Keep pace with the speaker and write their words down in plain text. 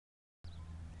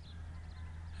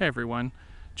Hey everyone,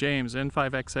 James,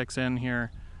 N5XXN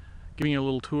here, giving you a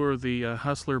little tour of the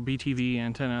Hustler BTV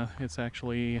antenna. It's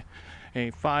actually a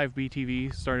 5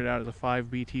 BTV, started out as a 5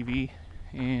 BTV,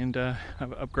 and I've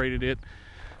upgraded it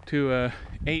to a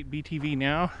 8 BTV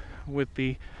now with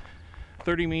the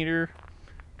 30 meter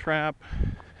trap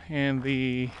and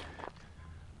the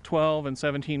 12 and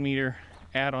 17 meter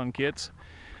add-on kits.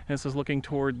 This is looking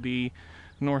toward the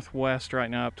northwest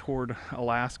right now, up toward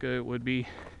Alaska. It would be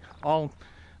all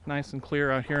nice and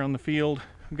clear out here on the field.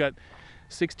 We've got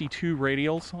 62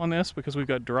 radials on this because we've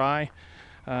got dry,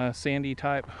 sandy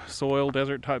type soil,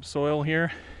 desert type soil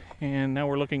here. And now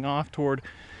we're looking off toward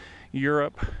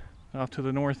Europe, off to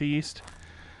the northeast.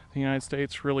 The United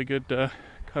States, really good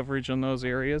coverage on those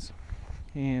areas.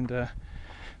 And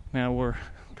now we're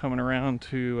coming around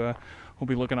to, we'll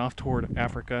be looking off toward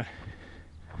Africa,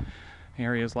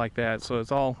 areas like that. So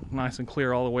it's all nice and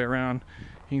clear all the way around.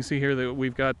 You can see here that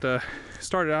we've got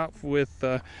started out with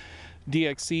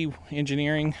DXC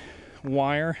engineering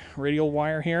wire, radial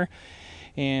wire here,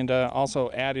 and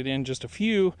also added in just a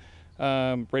few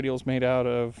radials made out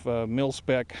of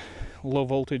mil-spec low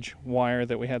voltage wire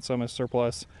that we had some as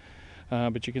surplus.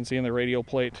 But you can see in the radial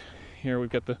plate here we've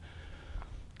got the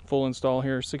full install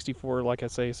here, 64, like I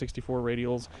say, 64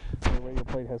 radials. The radial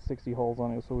plate has 60 holes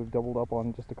on it, so we've doubled up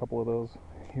on just a couple of those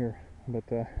here. But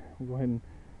we'll go ahead and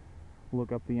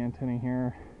look up the antenna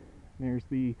here. There's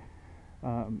the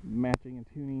matching and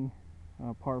tuning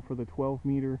part for the 12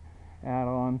 meter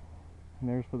add-on, and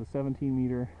there's for the 17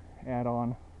 meter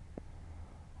add-on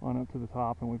on up to the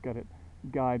top, and we've got it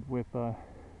guide with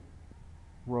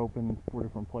rope in 4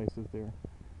 different places there.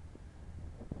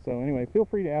 So anyway, feel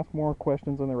free to ask more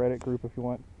questions on the Reddit group if you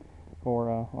want, or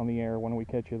on the air when we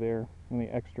catch you there in the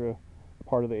extra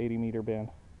part of the 80 meter band.